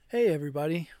Hey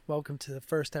everybody, welcome to the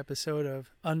first episode of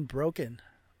Unbroken.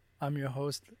 I'm your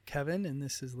host, Kevin, and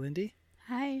this is Lindy.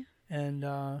 Hi. And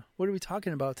what are we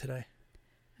talking about today?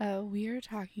 We are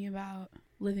talking about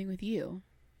living with you,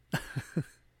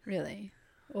 really,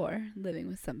 or living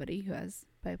with somebody who has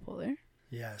bipolar.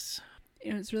 Yes.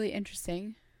 It's really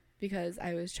interesting because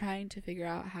I was trying to figure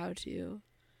out how to,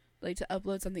 to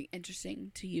upload something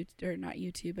interesting to YouTube, or not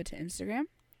YouTube, but to Instagram.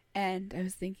 And I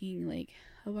was thinking,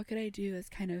 what could I do that's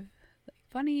kind of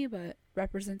funny but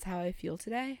represents how I feel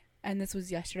today? And this was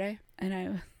yesterday, and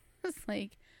I was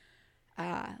like,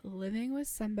 living with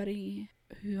somebody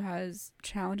who has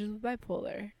challenges with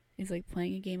bipolar is like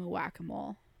playing a game of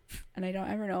whack-a-mole. And I don't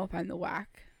ever know if I'm the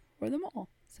whack or the mole.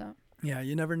 So Yeah,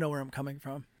 you never know where I'm coming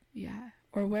from. yeah,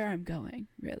 or where I'm going,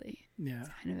 really. Yeah. That's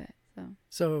kind of it.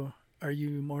 So are you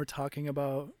more talking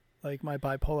about like my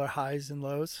bipolar highs and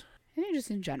lows? I think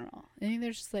just in general. I think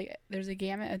there's just there's a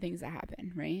gamut of things that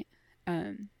happen, right?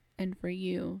 And for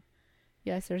you,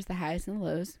 yes, there's the highs and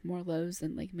lows, more lows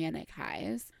than manic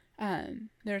highs.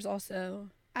 There's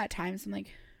also at times some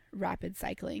rapid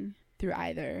cycling through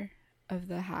either of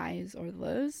the highs or the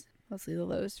lows, mostly the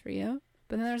lows for you.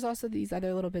 But then there's also these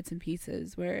other little bits and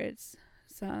pieces where it's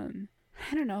some,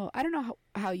 I don't know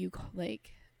how you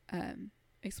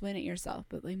explain it yourself,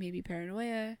 but maybe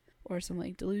paranoia or some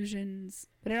delusions.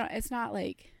 But it's not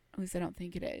at least I don't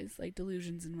think it is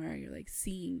delusions in where you're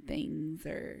seeing things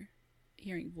or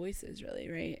hearing voices, really,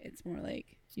 right? It's more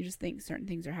you just think certain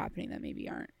things are happening that maybe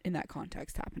aren't in that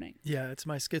context happening. Yeah, it's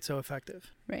my schizoaffective.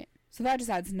 Right. So that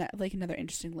just adds another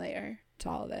interesting layer to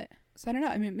all of it. So I don't know.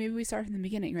 I mean, maybe we start from the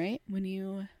beginning, right? When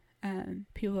you,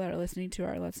 people that are listening to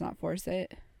our Let's Not Force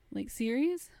It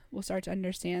series will start to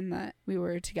understand that we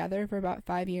were together for about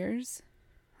 5 years,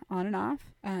 on and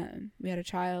off. We had a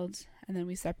child, and then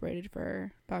we separated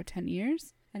for about 10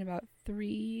 years. And about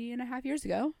 3.5 years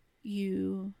ago,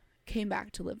 you came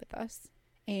back to live with us.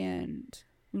 And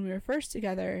when we were first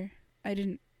together, I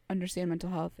didn't understand mental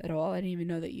health at all. I didn't even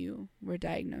know that you were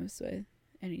diagnosed with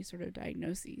any sort of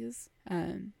diagnoses.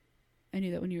 I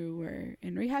knew that when you were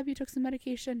in rehab, you took some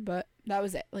medication, but that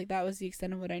was it. That was the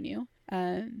extent of what I knew.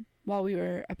 While we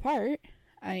were apart,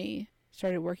 I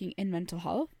started working in mental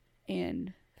health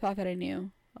and thought that I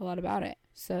knew a lot about it.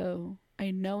 So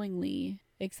I knowingly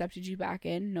accepted you back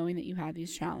in, knowing that you had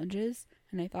these challenges.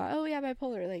 And I thought, oh yeah,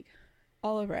 bipolar,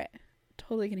 all over it.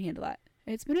 Totally can handle that.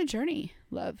 It's been a journey,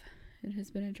 love. It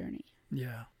has been a journey.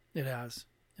 Yeah, it has.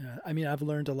 Yeah. I mean, I've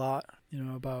learned a lot,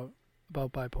 about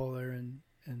bipolar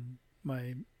and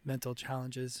my mental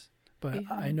challenges. But Yeah.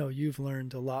 I know you've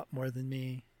learned a lot more than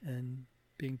me, and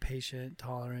being patient,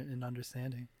 tolerant, and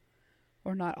understanding.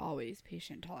 Or not always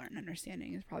patient, tolerant, and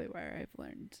understanding is probably where I've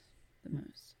learned the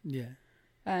most. Yeah.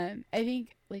 I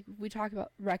think we talk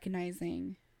about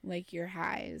recognizing your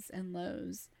highs and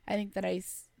lows. I think that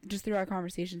just through our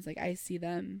conversations, I see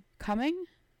them coming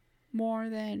more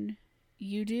than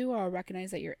you do, or I'll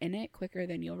recognize that you're in it quicker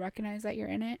than you'll recognize that you're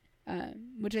in it,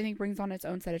 which I think brings on its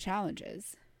own set of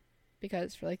challenges,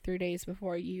 because for 3 days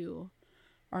before you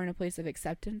are in a place of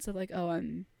acceptance of oh,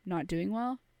 I'm not doing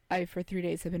well, I for 3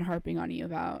 days have been harping on you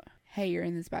about, hey, you're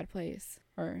in this bad place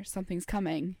or something's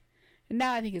coming. And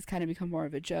now I think it's kind of become more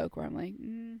of a joke where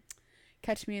I'm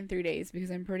catch me in 3 days,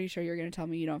 because I'm pretty sure you're going to tell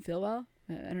me you don't feel well.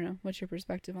 I don't know. What's your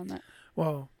perspective on that?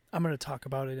 Well, I'm going to talk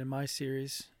about it in my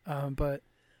series. But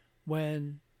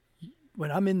when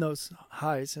I'm in those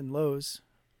highs and lows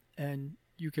and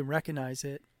you can recognize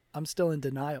it, I'm still in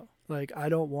denial. I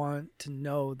don't want to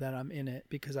know that I'm in it,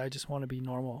 because I just want to be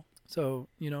normal. So,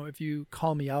 if you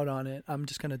call me out on it, I'm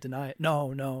just going to deny it.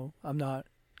 No, I'm not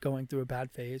going through a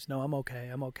bad phase. No, I'm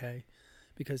okay.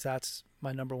 Because that's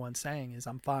my number one saying is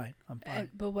I'm fine.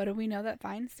 But what do we know that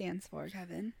fine stands for,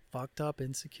 Kevin? Fucked up,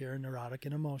 insecure, neurotic,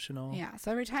 and emotional. Yeah.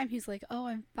 So every time he's like, oh,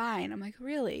 I'm fine, I'm like,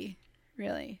 really?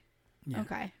 Yeah.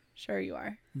 Okay. Sure you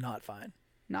are. Not fine.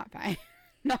 Not fine.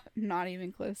 Not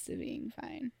even close to being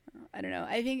fine. I don't know.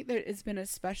 I think it's been a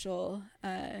special,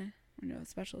 I don't know if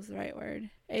special is the right word.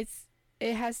 It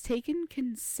has taken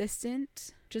consistency,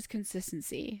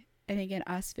 I think, in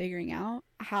us figuring out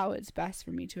how it's best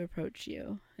for me to approach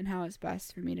you and how it's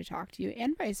best for me to talk to you,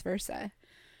 and vice versa,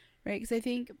 right? Because I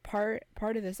think part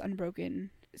of this Unbroken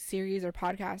series or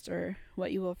podcast, or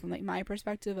what you will, from my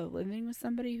perspective of living with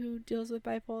somebody who deals with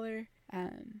bipolar,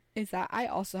 is that I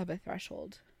also have a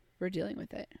threshold for dealing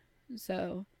with it.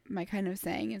 So my kind of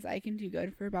saying is I can do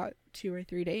good for about 2 or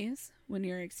 3 days when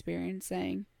you're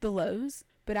experiencing the lows,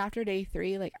 but after day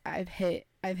 3, I've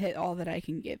hit all that I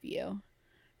can give you.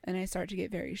 And I start to get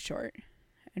very short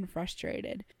and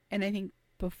frustrated. And I think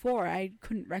before I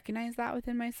couldn't recognize that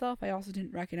within myself. I also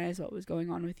didn't recognize what was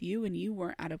going on with you, and you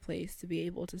weren't at a place to be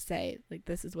able to say, like,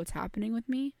 this is what's happening with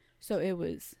me. So it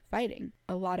was fighting,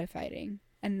 a lot of fighting,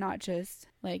 and not just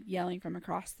like yelling from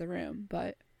across the room,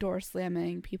 but doors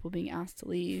slamming, people being asked to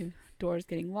leave, doors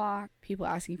getting locked, people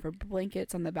asking for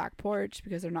blankets on the back porch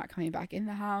because they're not coming back in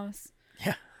the house.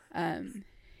 Yeah.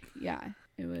 Yeah,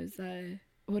 it was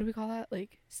what do we call that?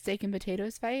 Like steak and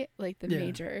potatoes fight, like the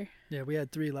major. Yeah, we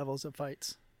had 3 levels of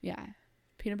fights. Yeah.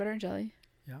 Peanut butter and jelly.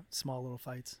 Yeah, small little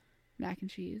fights. Mac and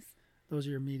cheese. Those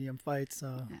are your medium fights.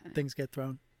 Things get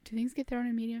thrown. Do things get thrown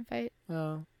in a medium fight?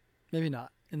 Maybe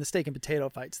not. In the steak and potato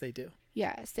fights, they do.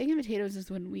 Yeah, steak and potatoes is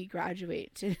when we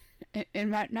graduate to,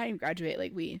 and not even graduate,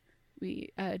 like we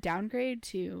downgrade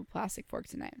to plastic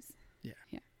forks and knives. Yeah.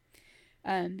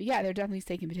 Yeah. But yeah, they're definitely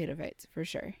steak and potato fights for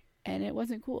sure. And it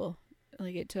wasn't cool.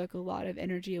 Like, it took a lot of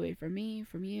energy away from me,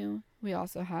 from you. We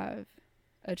also have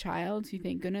a child who,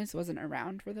 thank goodness, wasn't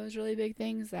around for those really big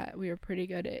things, that we were pretty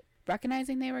good at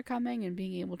recognizing they were coming and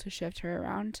being able to shift her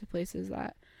around to places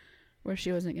that where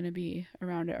she wasn't going to be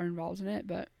around it or involved in it.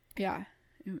 But yeah,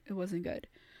 it wasn't good.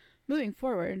 Moving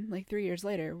forward, like 3 years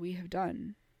later, we have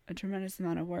done a tremendous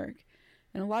amount of work.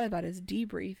 And a lot of that is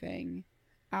debriefing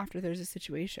after there's a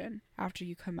situation, after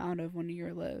you come out of one of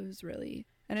your lows, really.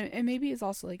 And maybe it's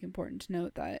also like important to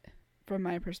note that from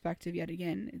my perspective, yet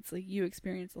again, it's like you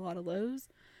experience a lot of lows,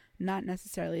 not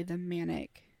necessarily the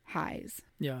manic highs.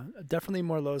 Yeah, definitely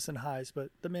more lows than highs, but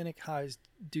the manic highs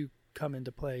do come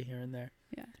into play here and there.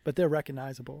 Yeah. But they're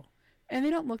recognizable. And they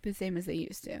don't look the same as they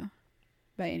used to,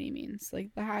 by any means. Like,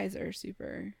 the highs are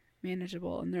super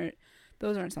manageable, and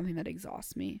those aren't something that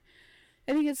exhausts me.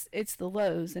 I think it's the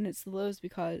lows, and it's the lows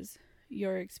because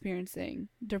you're experiencing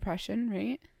depression,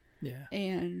 right? Yeah.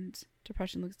 And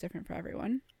depression looks different for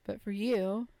everyone. But for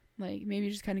you, like, maybe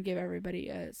just kind of give everybody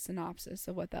a synopsis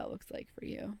of what that looks like for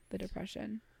you, the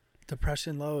depression.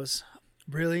 Depression lows.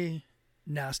 Really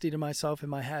nasty to myself in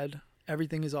my head.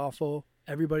 Everything is awful.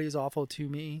 Everybody is awful to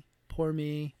me. Poor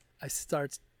me. I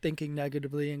start thinking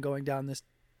negatively and going down this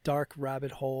dark rabbit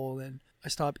hole, and I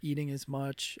stop eating as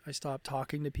much. I stop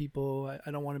talking to people. I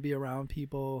don't want to be around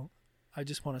people. I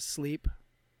just want to sleep.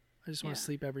 I just want to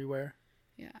sleep everywhere.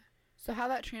 Yeah. So how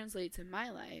that translates in my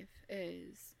life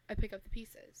is I pick up the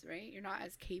pieces, right? You're not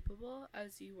as capable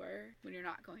as you were when you're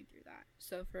not going through that.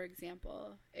 So, for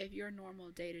example, if your normal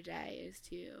day-to-day is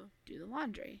to do the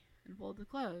laundry and fold the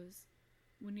clothes,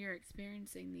 when you're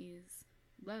experiencing these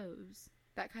lows,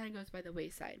 that kind of goes by the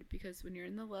wayside, because when you're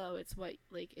in the low, it's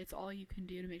it's all you can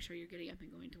do to make sure you're getting up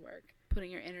and going to work,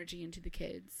 putting your energy into the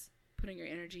kids, putting your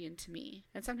energy into me.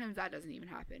 And sometimes that doesn't even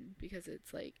happen because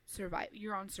it's like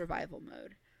you're on survival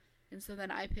mode. And so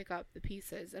then I pick up the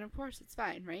pieces, and of course it's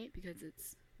fine, right? Because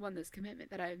it's this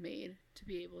commitment that I've made to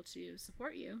be able to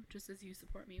support you, just as you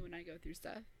support me when I go through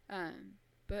stuff.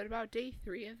 But about day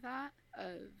 3 of that,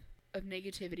 of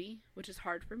negativity, which is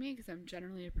hard for me because I'm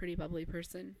generally a pretty bubbly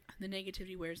person, the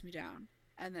negativity wears me down.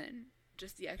 And then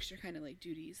just the extra kind of like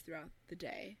duties throughout the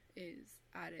day is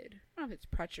added. I don't know if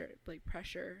it's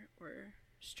pressure or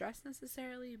stress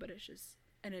necessarily, but it's just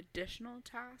an additional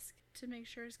task to make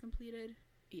sure it's completed.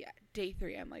 Yeah, day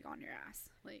 3, I'm like on your ass.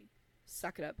 Like,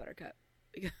 suck it up, buttercup.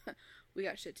 We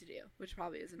got shit to do, which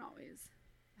probably isn't always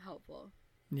helpful.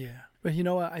 Yeah. But you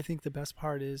know what? I think the best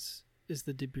part is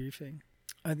the debriefing.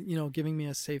 Giving me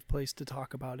a safe place to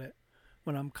talk about it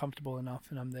when I'm comfortable enough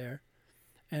and I'm there.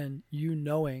 And you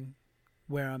knowing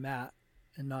where I'm at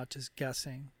and not just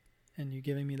guessing, and you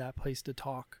giving me that place to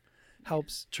talk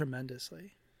helps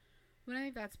tremendously. Well, I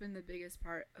think that's been the biggest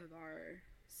part of our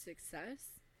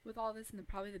success with all this, and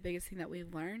probably the biggest thing that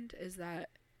we've learned is that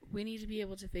we need to be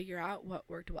able to figure out what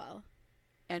worked well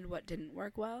and what didn't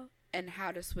work well and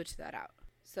how to switch that out.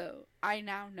 So I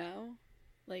now know,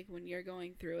 like, when you're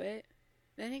going through it,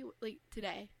 I think, like,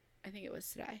 today, I think it was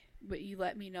today, but you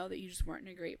let me know that you just weren't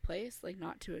in a great place, like,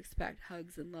 not to expect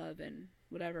hugs and love and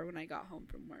whatever when I got home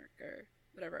from work or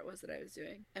whatever it was that I was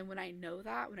doing. And when I know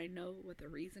that, when I know what the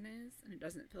reason is, and it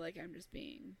doesn't feel like I'm just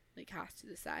being, like, cast to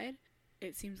the side,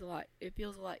 it feels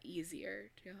a lot easier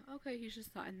to go, okay, he's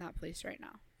just not in that place right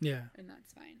now. Yeah. And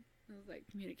that's fine. Like,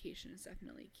 communication is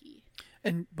definitely key.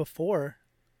 And before,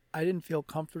 I didn't feel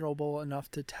comfortable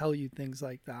enough to tell you things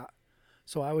like that.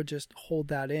 So I would just hold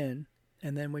that in.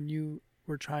 And then when you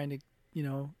were trying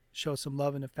to, show some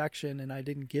love and affection and I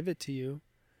didn't give it to you,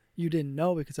 you didn't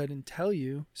know because I didn't tell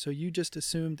you. So you just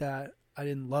assumed that I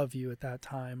didn't love you at that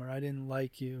time or I didn't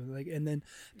like you. And then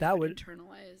that would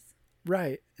internalize.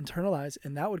 Right. Internalize.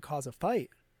 And that would cause a fight.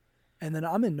 And then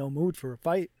I'm in no mood for a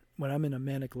fight when I'm in a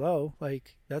manic low.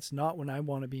 Like, that's not when I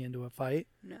want to be into a fight.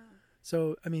 No.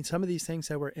 So, some of these things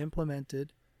that were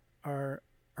implemented are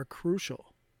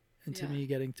crucial into Yeah. me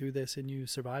getting through this and you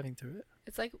surviving through it.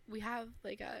 It's like we have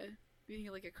like we think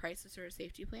of like a crisis or a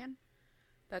safety plan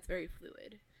that's very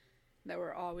fluid, that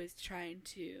we're always trying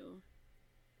to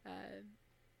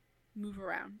move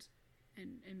around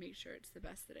and make sure it's the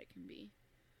best that it can be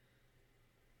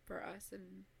for us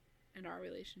and our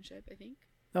relationship, I think.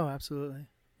 Oh, absolutely.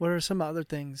 What are some other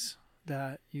things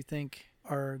that you think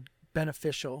are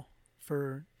beneficial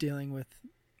for dealing with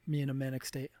me in a manic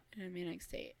state? In a manic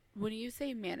state. When you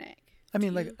say manic, I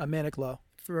mean, like a manic low.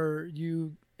 For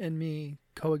you and me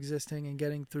coexisting and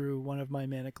getting through one of my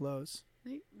manic lows.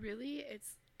 like, really,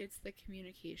 it's the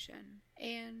communication.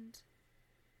 And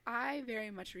I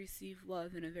very much receive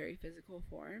love in a very physical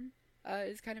form.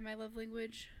 Is kind of my love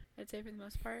language, I'd say, for the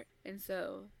most part. And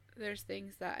so there's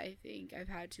things that I think I've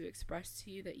had to express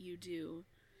to you that you do.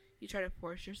 You try to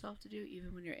force yourself to do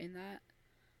even when you're in that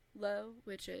low,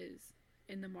 which is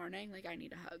in the morning, like, I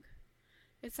need a hug.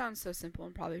 It sounds so simple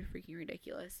and probably freaking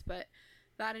ridiculous, but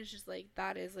that is just like,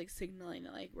 that is like signaling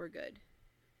that like we're good,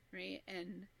 right?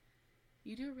 And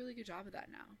you do a really good job of that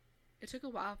now. It took a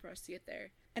while for us to get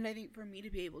there. And I think for me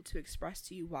to be able to express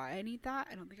to you why I need that,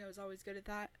 I don't think I was always good at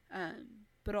that.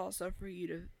 But also for you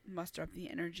to muster up the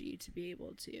energy to be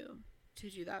able to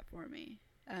do that for me.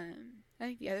 I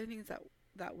think the other things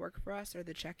that work for us are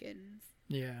the check-ins.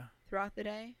 Yeah. Throughout the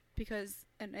day, because,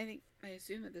 and I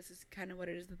assume that this is kind of what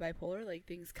it is with bipolar, like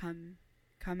things come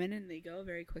in and they go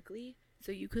very quickly.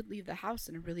 So you could leave the house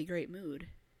in a really great mood,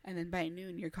 and then by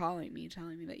noon you're calling me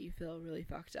telling me that you feel really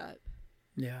fucked up.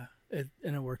 Yeah, and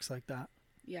it works like that.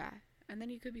 Yeah, and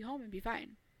then you could be home and be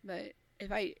fine. But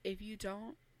if you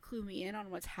don't clue me in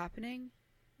on what's happening,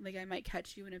 like, I might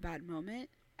catch you in a bad moment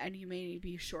and you may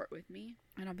be short with me,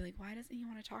 and I'll be like, why doesn't he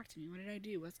want to talk to me? What did I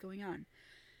do? What's going on?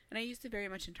 And I used to very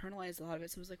much internalize a lot of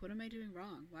it, so it was like, what am I doing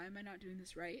wrong? Why am I not doing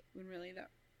this right? When really that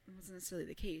wasn't necessarily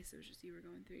the case. It was just you were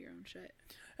going through your own shit.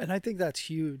 And I think that's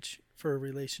huge for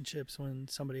relationships when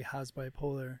somebody has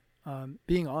bipolar.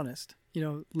 Being honest,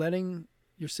 letting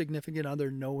your significant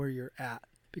other know where you're at.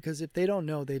 Because if they don't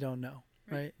know, they don't know,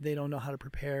 right? They don't know how to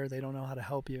prepare. They don't know how to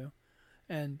help you.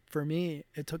 And for me,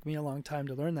 it took me a long time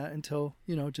to learn that until,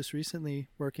 just recently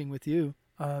working with you.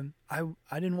 I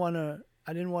didn't want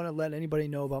to let anybody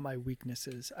know about my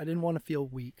weaknesses. I didn't want to feel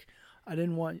weak. I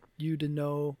didn't want you to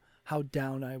know how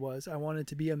down I was. I wanted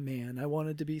to be a man. I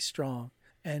wanted to be strong.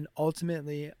 And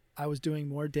ultimately, I was doing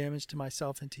more damage to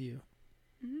myself and to you.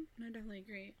 Mm-hmm. I definitely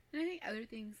agree. And I think other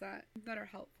things that are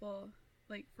helpful,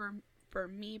 like for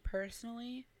me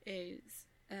personally, is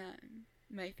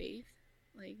my faith,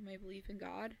 like my belief in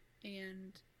God,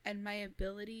 and my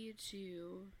ability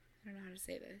to, I don't know how to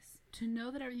say this, to know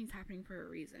that everything's happening for a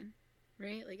reason.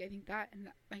 Right? Like, I think that, and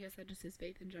that, I guess that just is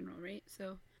faith in general, right?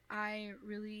 So I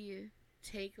really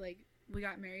take, like, we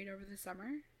got married over the summer.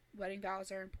 Wedding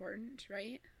vows are important,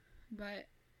 right? But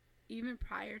even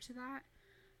prior to that,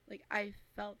 like, I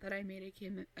felt that I made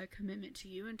a commitment to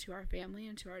you and to our family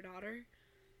and to our daughter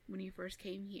when you first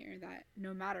came here, that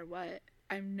no matter what,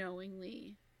 I'm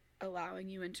knowingly allowing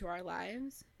you into our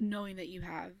lives, knowing that you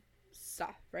have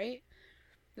stuff, right?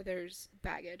 That there's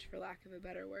baggage, for lack of a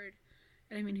better word.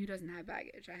 And I mean, who doesn't have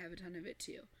baggage? I have a ton of it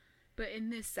too. But in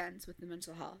this sense, with the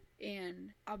mental health.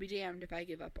 And I'll be damned if I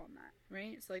give up on that,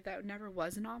 right? So, like, that never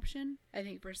was an option. I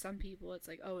think for some people, it's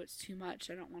like, oh, it's too much.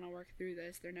 I don't want to work through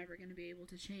this. They're never going to be able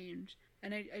to change.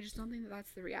 And I just don't think that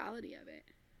that's the reality of it.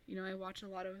 I watch a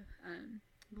lot of,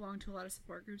 belong to a lot of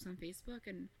support groups on Facebook,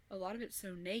 and a lot of it's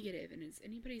so negative. And is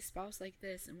anybody's spouse like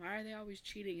this? And why are they always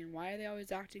cheating? And why are they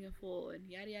always acting a fool? And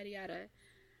yada, yada, yada.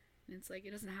 And it's like,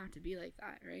 it doesn't have to be like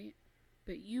that, right?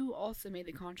 But you also made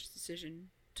the conscious decision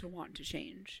to want to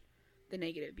change the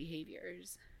negative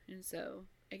behaviors. And so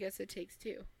I guess it takes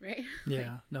two, right?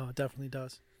 Yeah, no, it definitely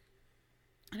does.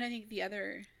 And I think the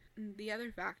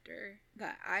other factor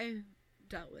that I've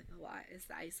dealt with a lot is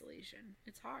the isolation.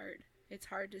 It's hard. It's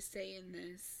hard to stay in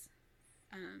this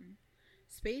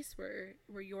space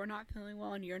where you're not feeling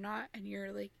well and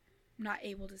you're like not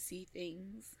able to see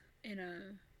things in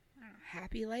a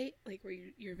happy light, like where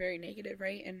you're very negative,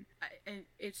 right? And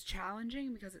it's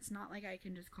challenging because it's not like I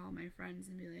can just call my friends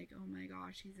and be like, oh my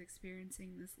gosh, he's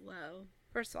experiencing this low.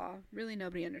 First of all, really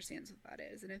nobody understands what that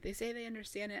is. And if they say they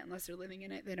understand it, unless they're living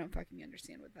in it, they don't fucking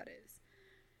understand what that is.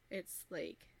 It's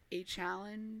like a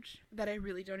challenge that I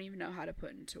really don't even know how to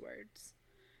put into words.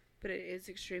 But it is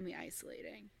extremely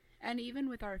isolating. And even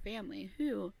with our family,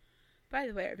 who, by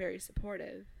the way, are very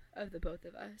supportive of the both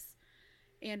of us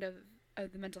and of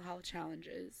the mental health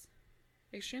challenges,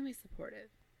 extremely supportive.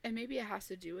 And maybe it has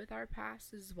to do with our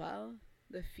past as well.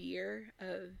 The fear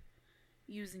of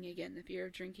using again, the fear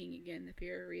of drinking again, the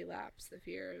fear of relapse, the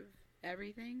fear of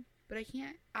everything. But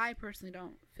I personally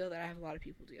don't feel that I have a lot of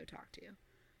people to go talk to,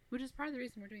 which is part of the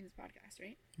reason we're doing this podcast,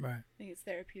 right? Right. I think it's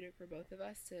therapeutic for both of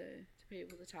us to be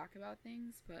able to talk about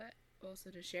things, but also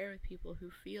to share with people who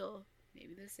feel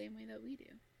maybe the same way that we do.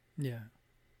 Yeah.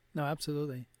 No,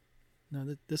 absolutely.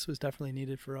 No, this was definitely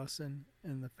needed for us, and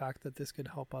the fact that this could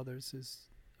help others is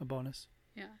a bonus.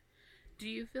 Yeah. Do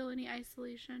you feel any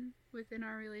isolation within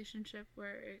our relationship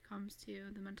where it comes to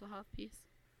the mental health piece?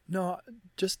 No,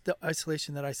 just the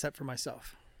isolation that I set for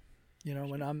myself. You know,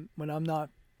 Sure. when I'm not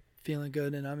feeling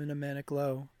good and I'm in a manic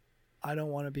low, I don't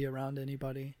want to be around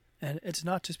anybody. And it's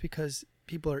not just because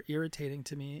people are irritating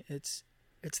to me. It's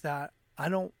that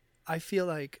I feel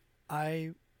like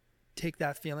I take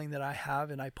that feeling that I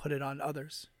have and I put it on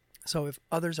others. So if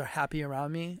others are happy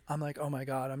around me, I'm like, oh my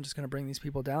God, I'm just going to bring these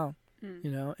people down.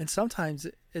 You know, and sometimes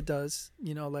it does,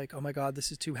 you know, like, oh my God,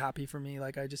 this is too happy for me.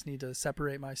 Like, I just need to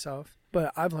separate myself.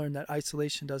 But I've learned that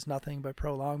isolation does nothing but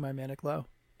prolong my manic low.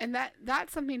 And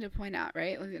that's something to point out,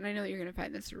 right? And I know that you're going to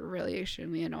find this really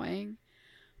extremely annoying,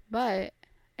 but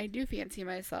I do fancy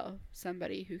myself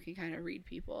somebody who can kind of read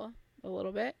people a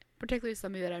little bit, particularly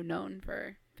somebody that I've known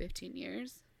for 15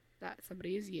 years. That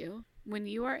somebody is you. When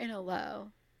you are in a low,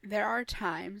 there are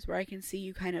times where I can see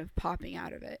you kind of popping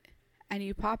out of it. And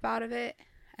you pop out of it,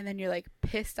 and then you're like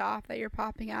pissed off that you're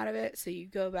popping out of it, so you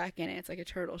go back in it. It's like a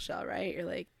turtle shell, right? You're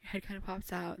like, your head kind of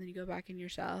pops out, and then you go back in your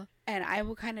shell. And I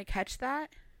will kind of catch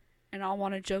that, and I'll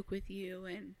want to joke with you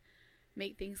and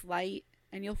make things light,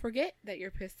 and you'll forget that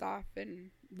you're pissed off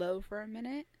and low for a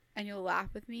minute, and you'll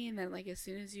laugh with me, and then like as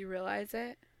soon as you realize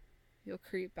it, you'll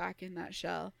creep back in that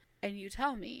shell, and you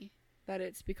tell me that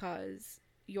it's because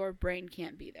your brain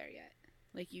can't be there yet.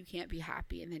 Like, you can't be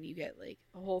happy, and then you get, like,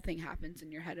 a whole thing happens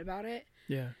in your head about it.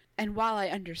 Yeah. And while I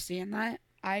understand that,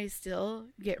 I still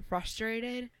get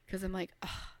frustrated because I'm like, ugh,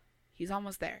 he's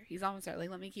almost there. He's almost there.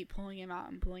 Like, let me keep pulling him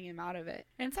out and pulling him out of it.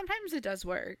 And sometimes it does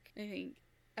work. I think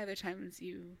other times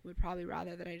you would probably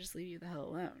rather that I just leave you the hell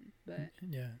alone. But,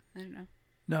 Yeah. I don't know.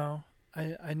 No,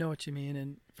 I know what you mean.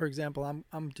 And, for example,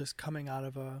 I'm just coming out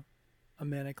of a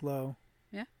manic low.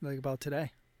 Yeah. Like about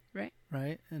today. Right.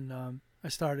 Right? And I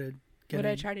started... What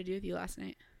did I try to do with you last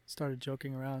night? Started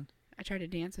joking around. I tried to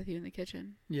dance with you in the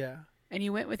kitchen. Yeah. And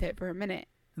you went with it for a minute.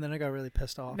 And then I got really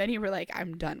pissed off. Then you were like,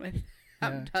 I'm done with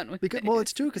it. Well,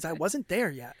 it's true because I wasn't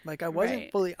there yet. Like, I wasn't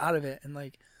Right. fully out of it. And,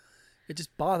 like, it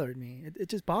just bothered me. It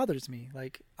just bothers me.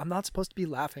 Like, I'm not supposed to be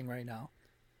laughing right now.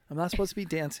 I'm not supposed to be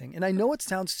dancing. And I know it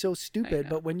sounds so stupid,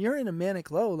 but when you're in a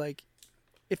manic low, like,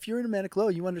 if you're in a manic low,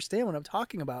 you understand what I'm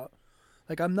talking about.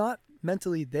 Like, I'm not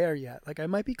mentally there yet. Like, I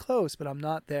might be close, but I'm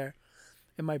not there.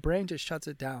 And my brain just shuts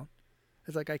it down.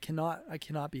 It's like I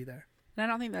cannot be there. And I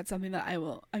don't think that's something that I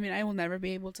will never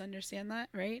be able to understand that,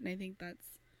 right? And I think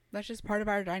that's just part of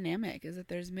our dynamic, is that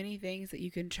there's many things that you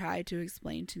can try to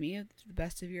explain to me to the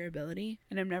best of your ability,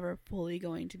 and I'm never fully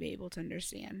going to be able to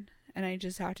understand. And I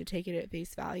just have to take it at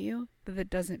face value, but that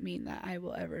doesn't mean that I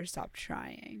will ever stop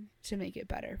trying to make it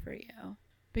better for you.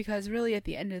 Because really, at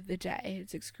the end of the day,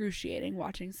 it's excruciating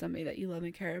watching somebody that you love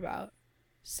and care about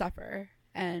suffer.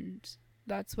 And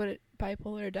that's what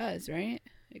bipolar does, right?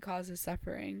 It causes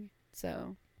suffering.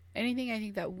 So anything I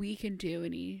think that we can do,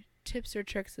 any tips or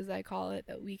tricks, as I call it,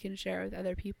 that we can share with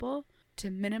other people to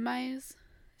minimize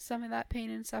some of that pain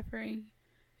and suffering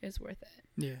is worth it.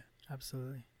 Yeah,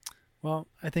 absolutely. Well,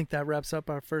 I think that wraps up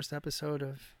our first episode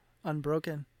of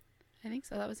Unbroken. I think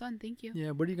so. That was fun. Thank you.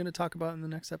 Yeah, what are you going to talk about in the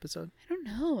next episode? I don't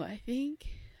know. I think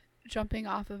jumping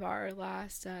off of our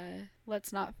last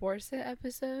Let's Not Force It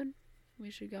episode, we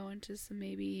should go into some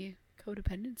maybe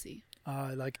codependency.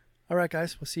 All right,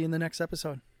 guys. We'll see you in the next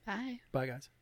episode. Bye. Bye, guys.